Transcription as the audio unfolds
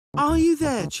Are you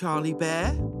there, Charlie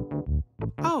Bear?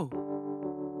 Oh,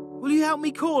 will you help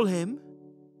me call him?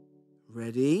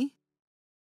 Ready?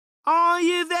 Are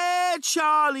you there,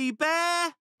 Charlie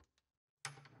Bear?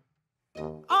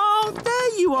 Oh,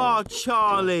 there you are,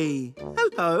 Charlie.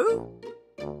 Hello.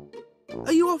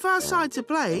 Are you off outside to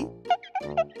play?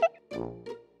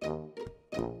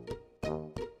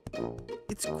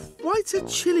 It's quite a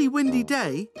chilly, windy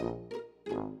day.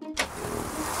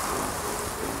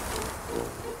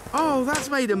 Oh, that's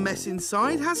made a mess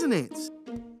inside, hasn't it?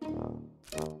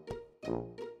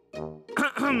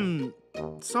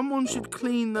 Someone should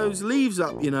clean those leaves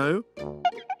up, you know.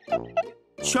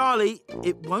 Charlie,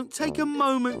 it won't take a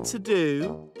moment to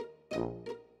do.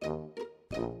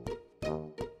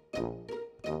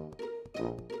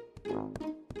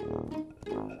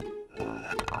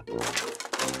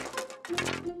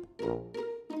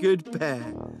 Good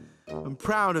Bear. I'm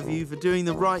proud of you for doing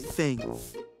the right thing.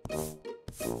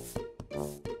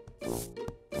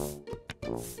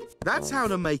 That's how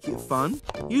to make it fun.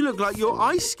 You look like you're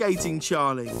ice skating,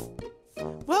 Charlie.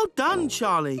 Well done,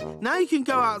 Charlie. Now you can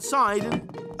go outside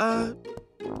and...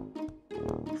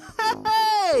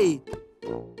 Hey!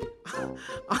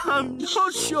 I'm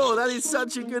not sure that is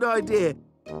such a good idea.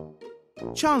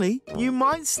 Charlie, you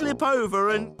might slip over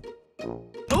and...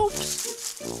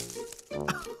 Oops!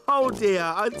 Oh dear,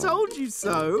 I told you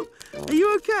so. Are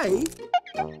you okay?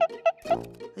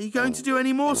 Are you going to do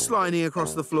any more sliding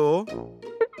across the floor?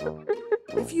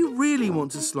 If you really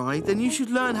want to slide, then you should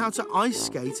learn how to ice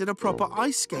skate at a proper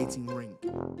ice skating rink.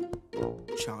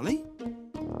 Charlie?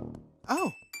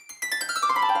 Oh.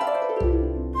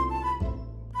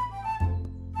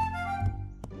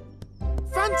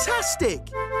 Fantastic!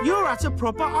 You're at a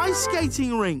proper ice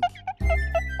skating rink.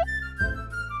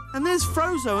 And there's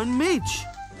Frozo and Midge.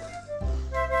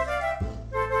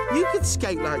 You could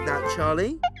skate like that,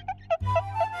 Charlie.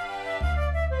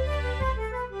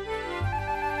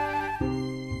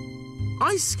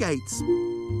 Ice skates.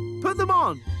 Put them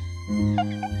on.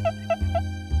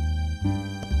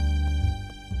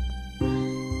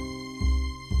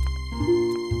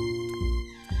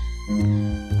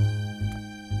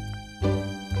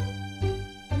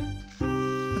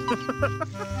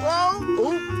 Whoa!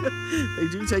 Oh, they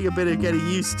do take a bit of getting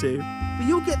used to. But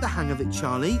you'll get the hang of it,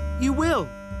 Charlie. You will.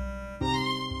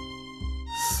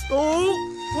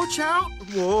 Oh, watch out.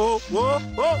 Whoa, whoa,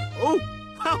 whoa. Oh,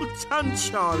 well done,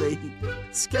 Charlie.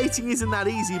 Skating isn't that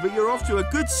easy, but you're off to a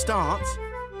good start.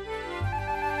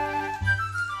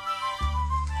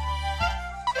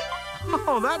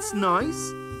 Oh, that's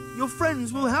nice. Your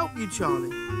friends will help you,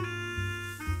 Charlie.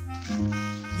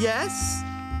 Yes.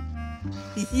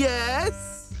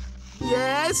 Yes.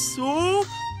 Yes. Oh,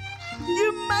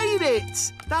 you made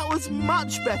it. That was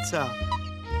much better.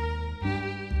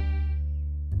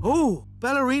 Oh,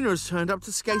 Bellarina has turned up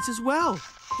to skate as well.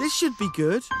 This should be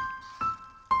good.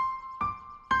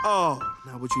 Oh,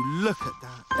 now would you look at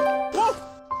that? Whoa!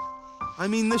 I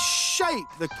mean, the shape,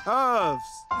 the curves.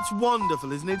 It's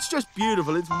wonderful, isn't it? It's just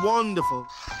beautiful. It's wonderful.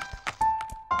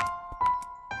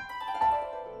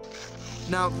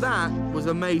 Now, that was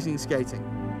amazing skating.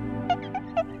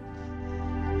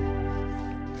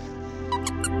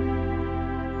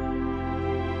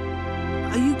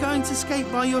 Are you going to skate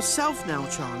by yourself now,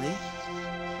 Charlie?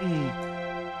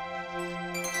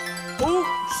 Oh!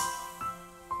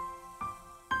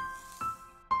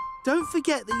 Don't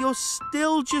forget that you're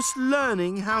still just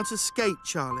learning how to skate,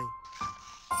 Charlie.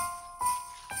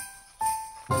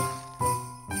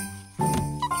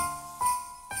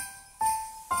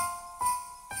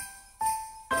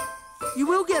 You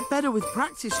will get better with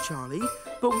practice, Charlie,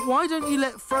 but why don't you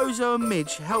let Frozo and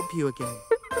Midge help you again?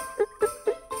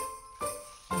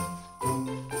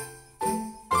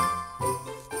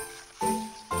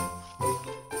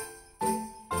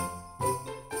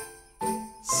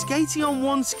 Skating on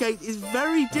one skate is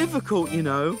very difficult, you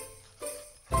know.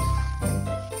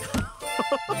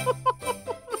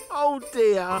 Oh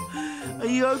dear. Are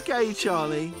you okay,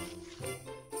 Charlie?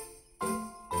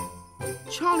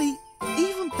 Charlie,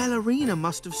 even Bellarina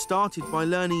must have started by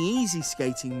learning easy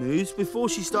skating moves before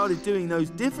she started doing those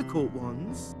difficult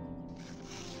ones.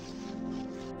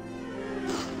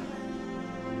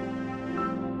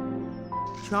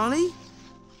 Charlie?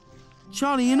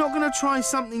 Charlie, you're not going to try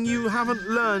something you haven't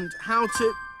learned how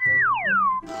to...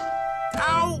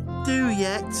 Ow! Do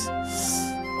yet.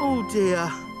 Oh, dear.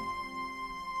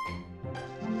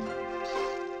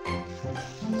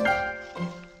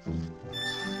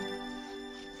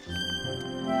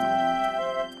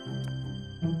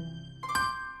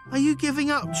 Are you giving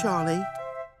up, Charlie?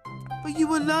 But you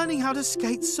were learning how to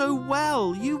skate so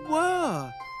well. You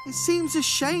were. It seems a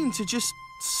shame to just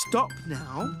stop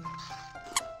now.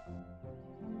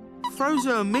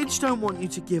 Frozo and Midge don't want you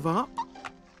to give up.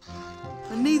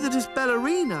 And neither does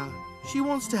Bellarina. She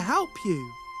wants to help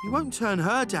you. You won't turn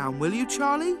her down, will you,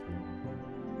 Charlie?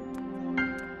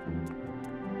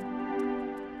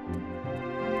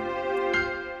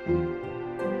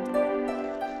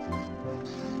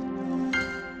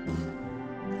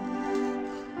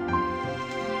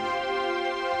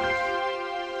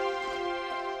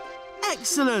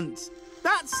 Excellent!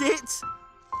 That's it!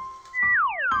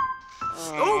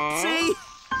 Oopsie!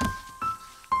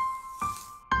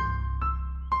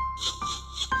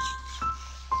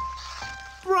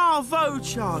 Bravo,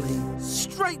 Charlie!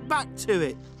 Straight back to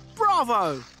it.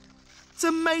 Bravo! It's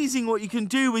amazing what you can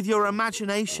do with your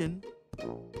imagination.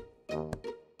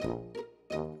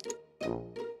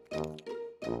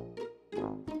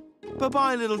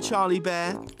 Bye-bye, little Charlie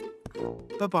Bear.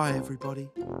 Bye-bye, everybody.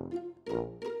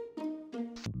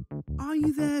 Are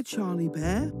you there, Charlie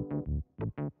Bear?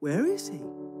 Where is he?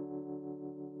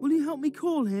 Will you help me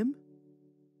call him?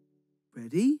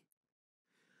 Ready?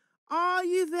 Are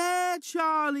you there,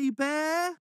 Charlie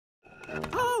Bear?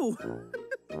 Oh,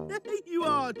 there you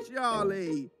are,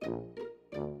 Charlie.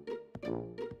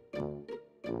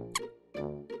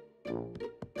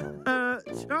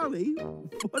 Charlie,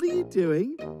 what are you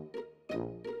doing?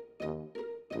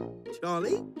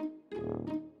 Charlie?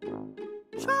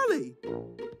 Charlie!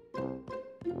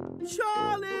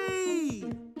 Charlie!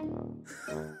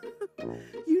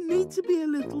 You need to be a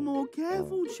little more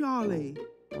careful, Charlie.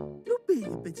 You're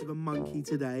being a bit of a monkey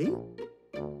today.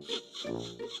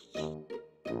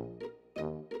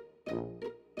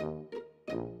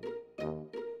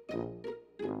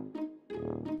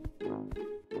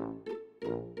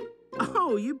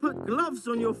 Oh, you put gloves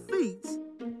on your feet?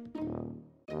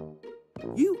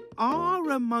 You are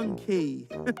a monkey.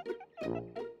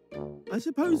 I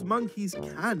suppose monkeys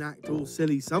can act all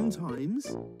silly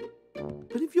sometimes.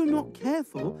 But if you're not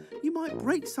careful, you might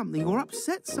break something or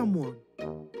upset someone.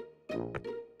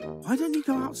 Why don't you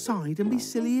go outside and be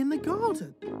silly in the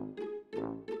garden?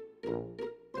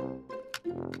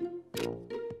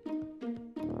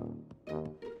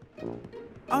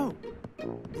 Oh,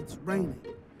 it's raining.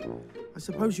 I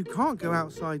suppose you can't go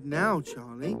outside now,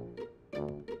 Charlie.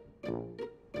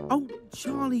 Oh,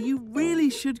 Charlie, you really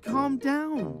should calm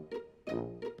down.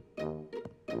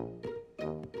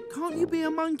 Can't you be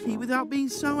a monkey without being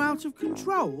so out of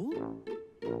control?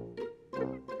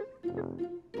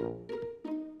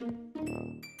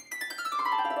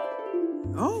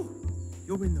 Oh,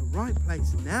 you're in the right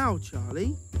place now,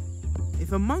 Charlie.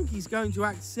 If a monkey's going to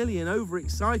act silly and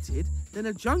overexcited, then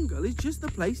a jungle is just the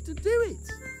place to do it.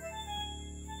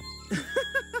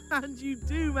 And you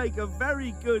do make a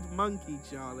very good monkey,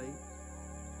 Charlie.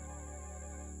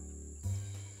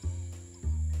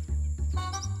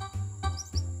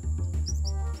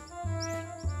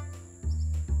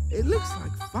 It looks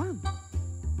like fun.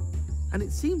 And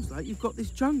it seems like you've got this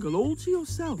jungle all to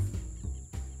yourself.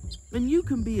 And you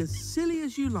can be as silly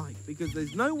as you like because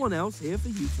there's no one else here for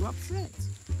you to upset.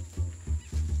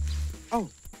 Oh,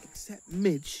 except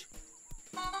Midge.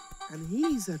 And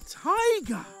he's a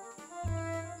tiger.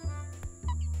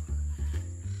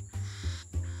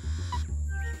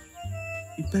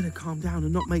 You'd better calm down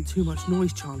and not make too much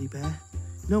noise, Charlie Bear.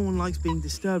 No one likes being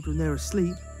disturbed when they're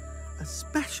asleep,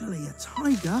 especially a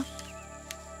tiger.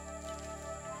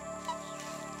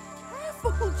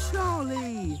 Careful,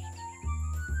 Charlie!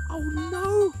 Oh,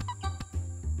 no!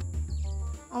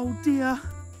 Oh, dear.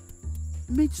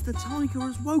 Midge the tiger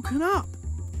has woken up.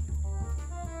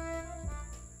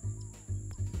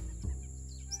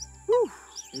 Whew.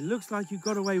 It looks like you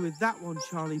got away with that one,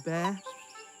 Charlie Bear.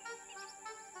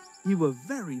 You were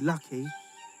very lucky,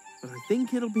 but I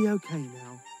think it'll be okay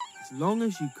now, as long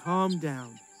as you calm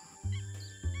down.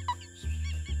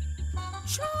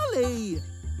 Charlie!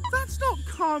 That's not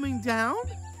calming down.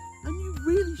 And you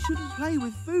really shouldn't play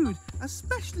with food,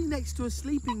 especially next to a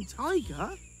sleeping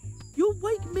tiger. You'll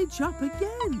wake Midge up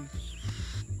again.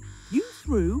 You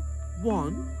threw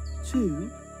 1,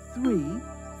 2, 3,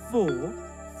 4,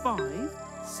 5,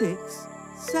 6,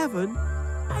 7,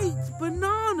 8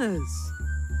 bananas.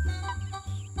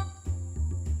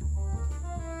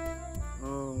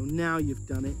 Oh, now you've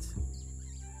done it.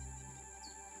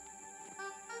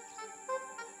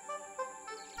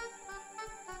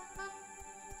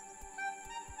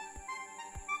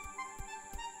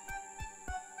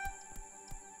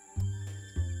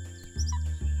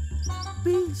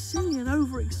 Being silly and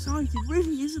overexcited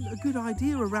really isn't a good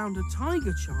idea around a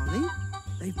tiger, Charlie.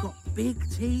 They've got big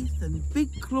teeth and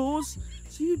big claws,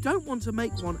 so you don't want to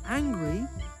make one angry.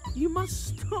 You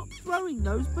must stop throwing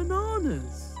those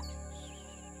bananas.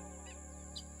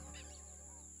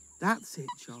 That's it,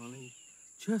 Charlie.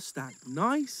 Just act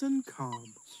nice and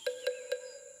calm.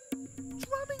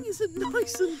 Drumming isn't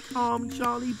nice and calm,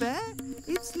 Charlie Bear.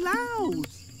 It's loud.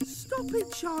 Stop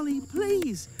it, Charlie,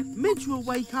 please. Midge will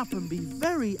wake up and be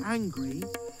very angry.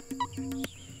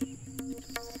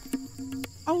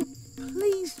 Oh,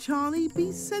 please, Charlie,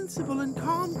 be sensible and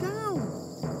calm down.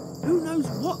 Who knows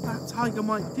what that tiger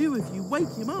might do if you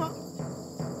wake him up?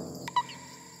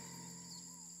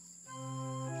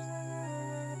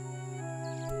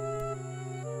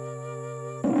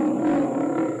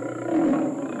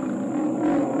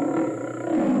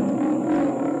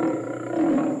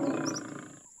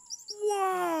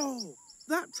 Whoa!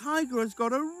 That tiger has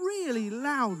got a really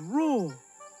loud roar.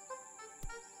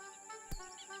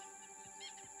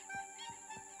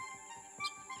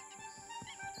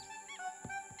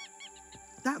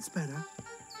 That's better.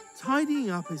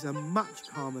 Tidying up is a much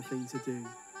calmer thing to do.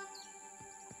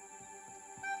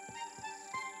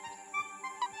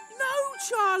 No,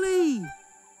 Charlie!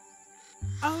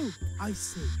 Oh, I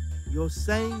see. You're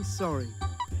saying sorry.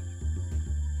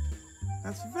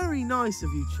 That's very nice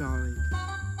of you, Charlie.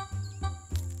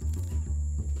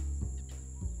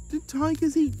 Do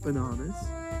tigers eat bananas?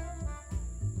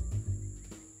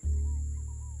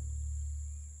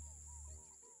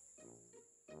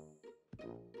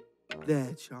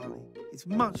 There, Charlie. It's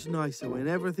much nicer when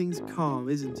everything's calm,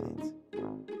 isn't it?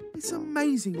 It's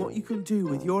amazing what you can do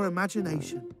with your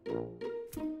imagination.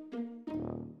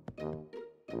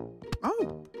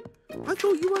 Oh, I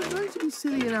thought you weren't going to be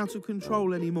silly and out of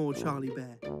control anymore, Charlie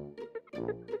Bear.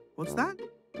 What's that?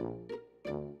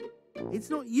 It's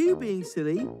not you being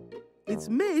silly, it's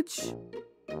Midge.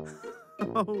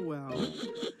 Oh, well.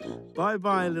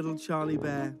 Bye-bye, little Charlie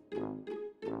Bear.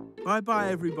 Bye-bye,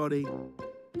 everybody.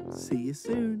 See you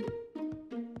soon.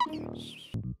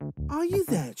 Are you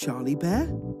there, Charlie Bear?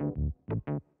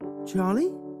 Charlie?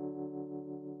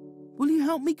 Will you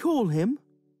help me call him?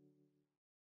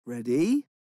 Ready?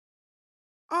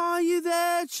 Are you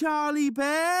there, Charlie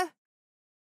Bear?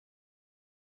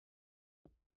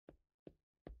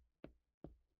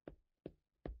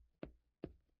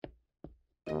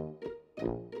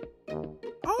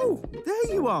 Oh,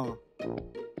 there you are.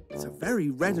 It's a very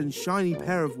red and shiny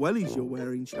pair of wellies you're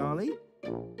wearing, Charlie.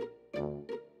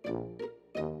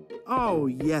 Oh,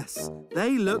 yes,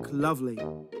 they look lovely.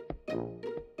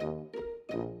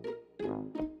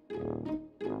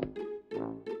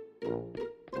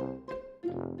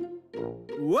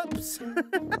 Whoops!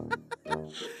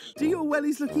 Do your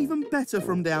wellies look even better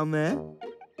from down there?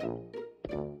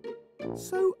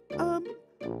 So,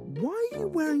 why are you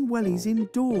wearing wellies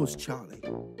indoors, Charlie?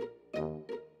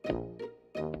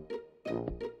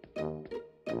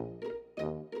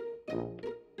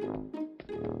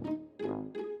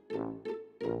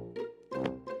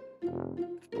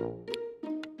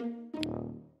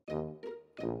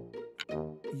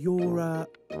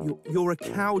 You're a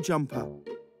cow jumper.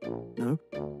 No?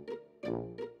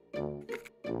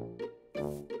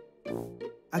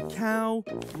 A cow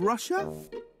brusher?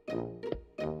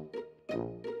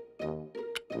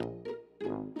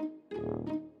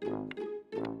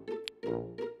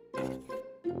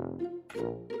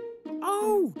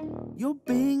 Oh, you're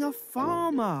being a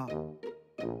farmer.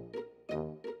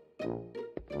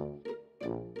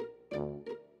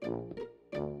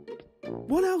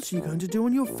 What else are you going to do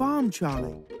on your farm,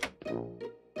 Charlie?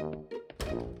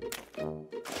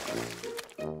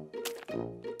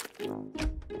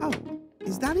 Oh,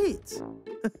 is that it?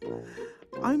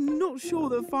 I'm not sure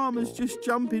that farmers just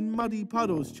jump in muddy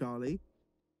puddles, Charlie.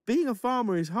 Being a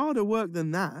farmer is harder work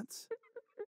than that.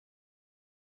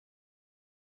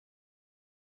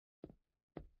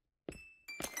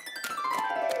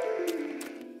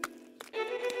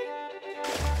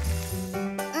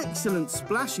 Excellent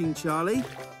splashing, Charlie.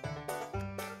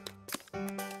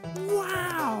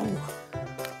 Wow!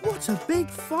 What a big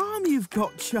farm you've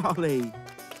got, Charlie.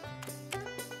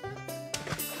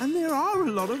 And there are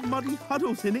a lot of muddy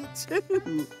puddles in it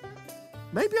too.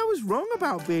 Maybe I was wrong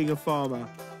about being a farmer.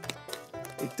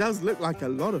 It does look like a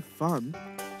lot of fun.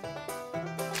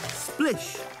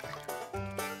 Splish.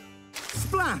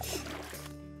 Splash.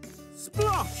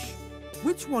 Splosh.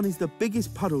 Which one is the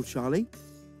biggest puddle, Charlie?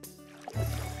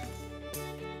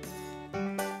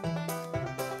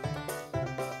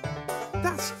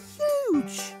 That's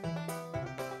huge.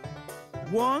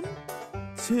 1,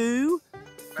 2,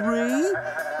 3.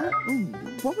 Oh,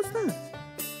 what was that?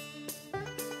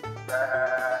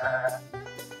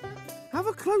 Have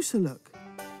a closer look.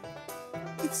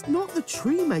 It's not the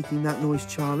tree making that noise,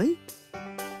 Charlie.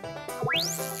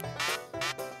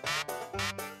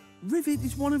 Rivet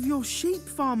is one of your sheep,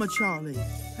 Farmer Charlie,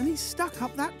 and he's stuck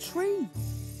up that tree.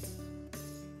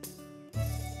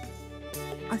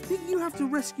 I think you have to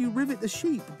rescue Rivet the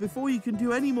sheep before you can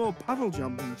do any more puddle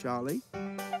jumping, Charlie.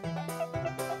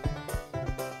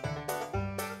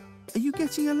 Are you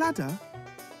getting a ladder?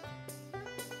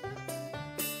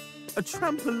 A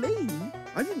trampoline?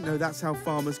 I didn't know that's how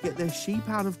farmers get their sheep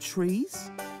out of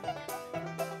trees.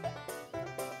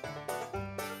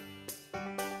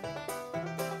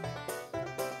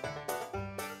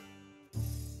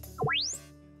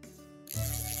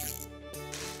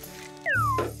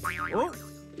 Oh,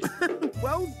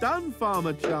 well done,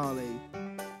 Farmer Charlie.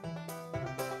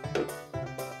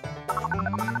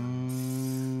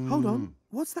 Hold on,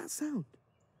 what's that sound?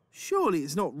 Surely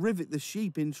it's not Rivet the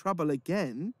sheep in trouble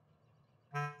again.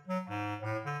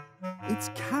 It's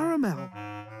Caramel.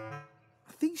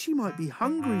 I think she might be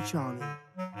hungry, Charlie.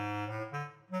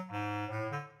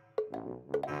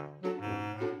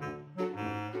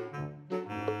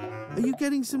 Are you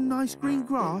getting some nice green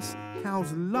grass?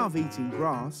 Cows love eating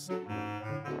grass.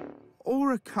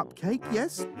 Or a cupcake,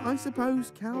 yes, I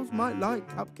suppose cows might like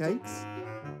cupcakes.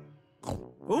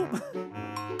 Oh!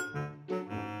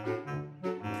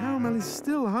 Caramel is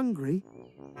still hungry.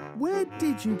 Where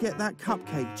did you get that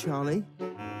cupcake, Charlie?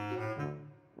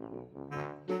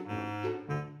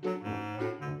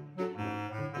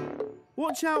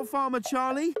 Watch out, Farmer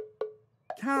Charlie.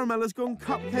 Caramel has gone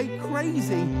cupcake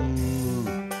crazy.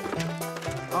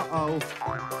 Uh-oh.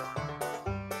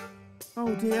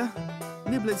 Oh dear,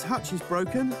 Niblet's hutch is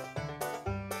broken.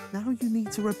 Now you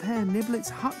need to repair Niblet's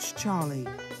hutch, Charlie.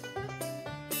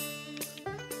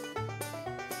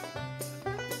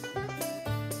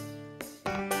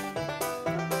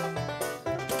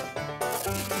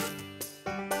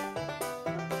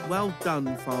 Well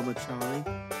done, Farmer Charlie.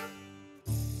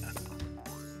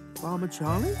 Farmer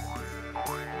Charlie?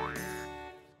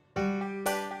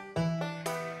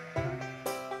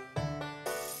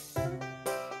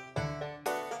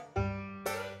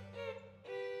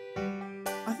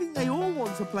 I think they all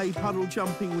want to play puddle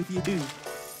jumping with you.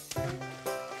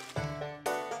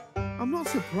 I'm not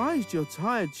surprised you're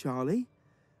tired, Charlie.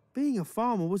 Being a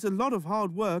farmer was a lot of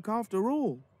hard work after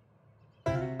all.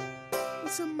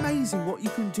 It's amazing what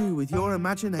you can do with your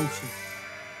imagination.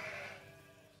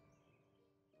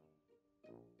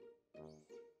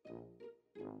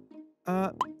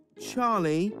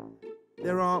 Charlie,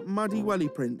 there are muddy welly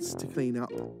prints to clean up.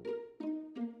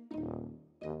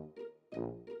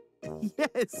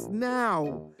 Yes,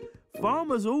 now.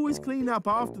 Farmers always clean up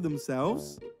after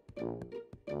themselves.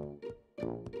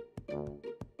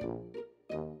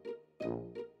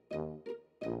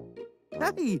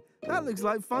 Hey, that looks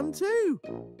like fun too.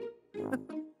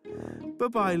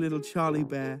 Bye-bye, little Charlie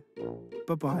Bear.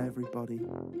 Bye-bye, everybody.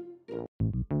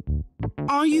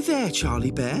 Are you there,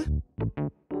 Charlie Bear?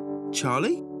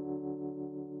 Charlie?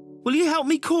 Will you help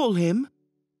me call him?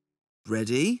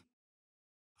 Ready?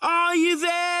 Are you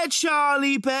there,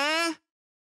 Charlie Bear?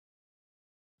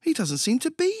 He doesn't seem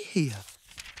to be here.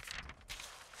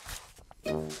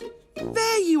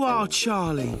 There you are,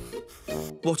 Charlie.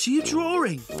 What are you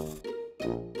drawing?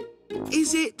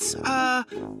 Is it a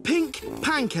pink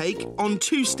pancake on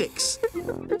 2 sticks?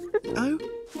 Oh?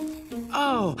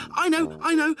 Oh, I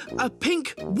know, a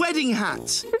pink wedding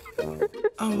hat.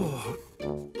 Oh.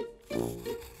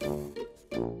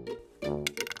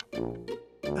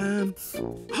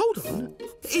 Hold on.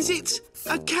 Is it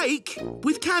a cake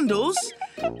with candles?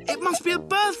 It must be a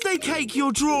birthday cake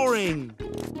you're drawing.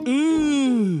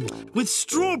 With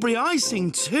strawberry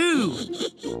icing too.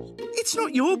 It's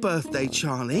not your birthday,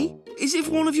 Charlie. Is it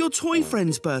one of your toy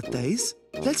friends' birthdays?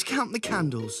 Let's count the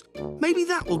candles. Maybe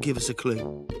that will give us a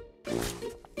clue.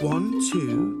 1,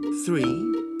 2,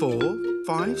 3, 4,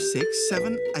 5, 6,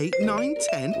 7, 8, 9,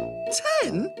 10.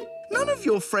 10? None of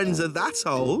your friends are that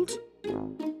old.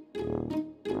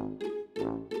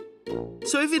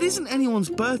 So if it isn't anyone's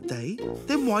birthday,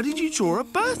 then why did you draw a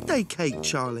birthday cake,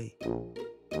 Charlie?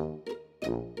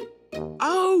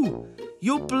 Oh,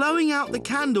 you're blowing out the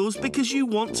candles because you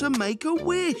want to make a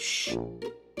wish.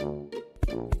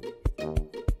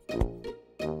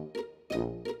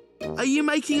 Are you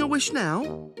making a wish now?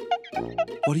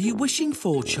 What are you wishing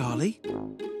for, Charlie?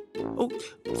 Oh,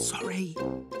 sorry.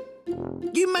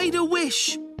 You made a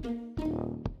wish.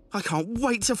 I can't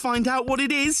wait to find out what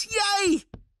it is. Yay!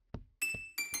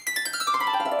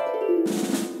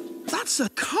 That's a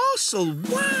castle.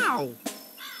 Wow!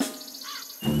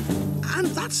 And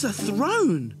that's a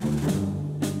throne.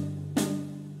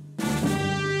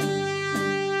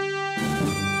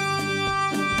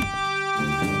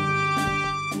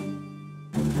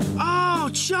 Oh,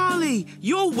 Charlie,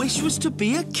 your wish was to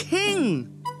be a king.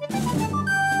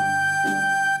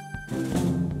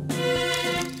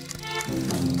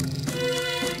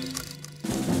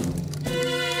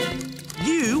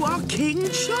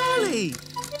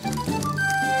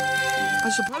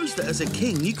 suppose that as a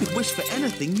king, you could wish for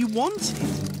anything you wanted.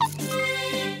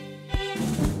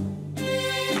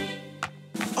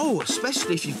 Oh,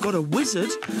 especially if you've got a wizard.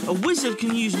 A wizard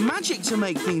can use magic to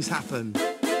make things happen.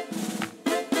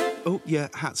 Oh, yeah,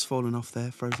 hat's fallen off there,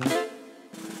 Frozo.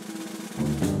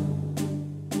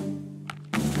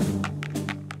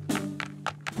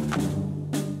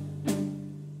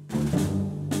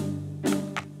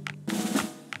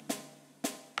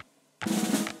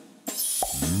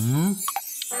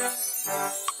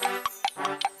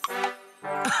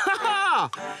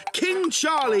 King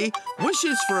Charlie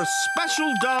wishes for a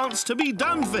special dance to be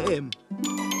done for him.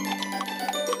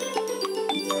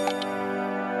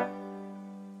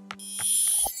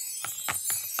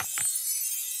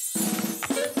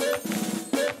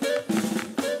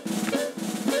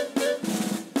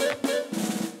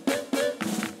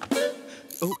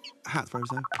 Oh, hat,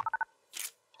 Frozo.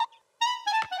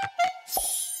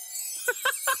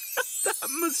 That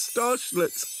moustache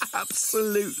looks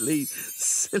absolutely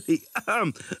silly.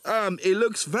 It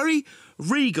looks very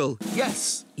regal.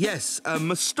 Yes, yes, a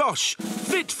moustache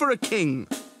fit for a king.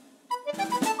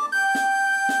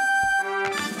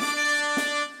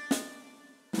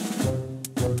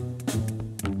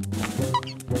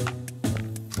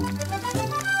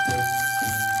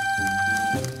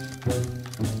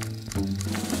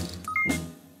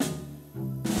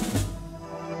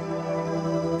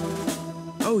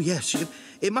 Oh, yes,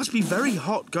 it must be very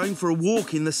hot going for a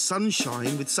walk in the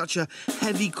sunshine with such a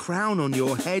heavy crown on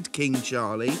your head, King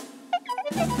Charlie.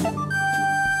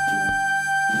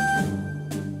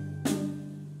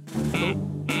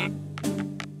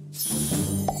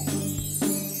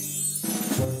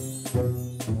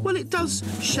 Well, it does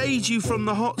shade you from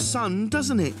the hot sun,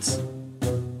 doesn't it?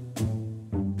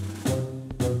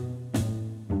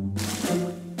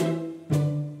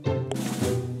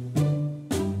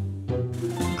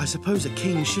 I suppose a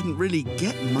king shouldn't really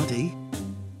get muddy.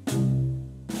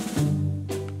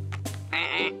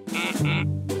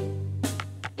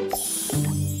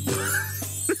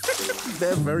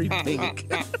 They're very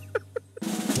pink.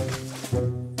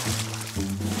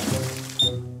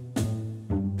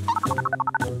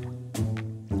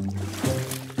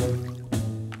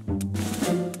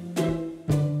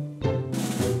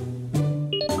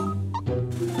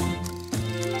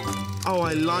 Oh,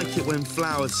 I like it when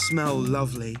flowers smell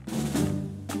lovely.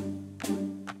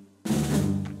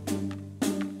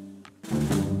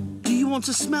 Do you want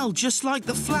to smell just like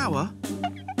the flower?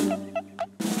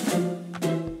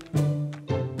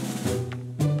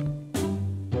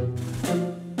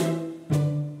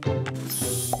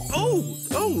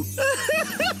 Oh!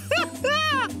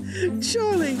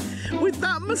 Charlie, with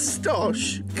that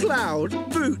moustache, cloud,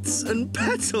 boots and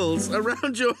petals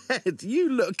around your head, you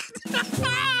look...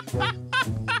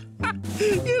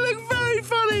 You look very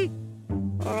funny!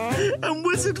 And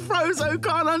Wizard Frozo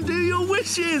can't undo your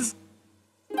wishes!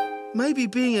 Maybe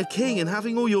being a king and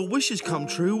having all your wishes come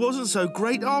true wasn't so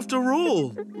great after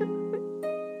all.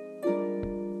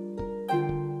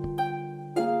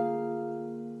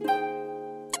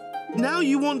 Now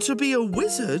you want to be a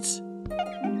wizard?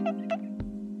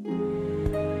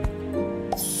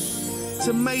 It's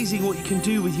amazing what you can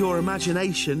do with your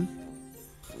imagination.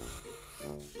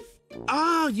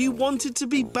 Ah, you wanted to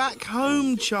be back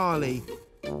home, Charlie.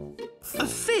 A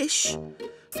fish?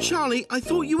 Charlie, I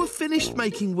thought you were finished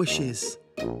making wishes.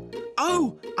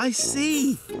 Oh, I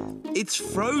see. It's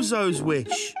Frozo's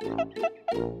wish.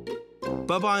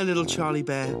 Bye-bye, little Charlie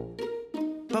Bear.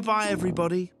 Bye-bye,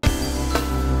 everybody.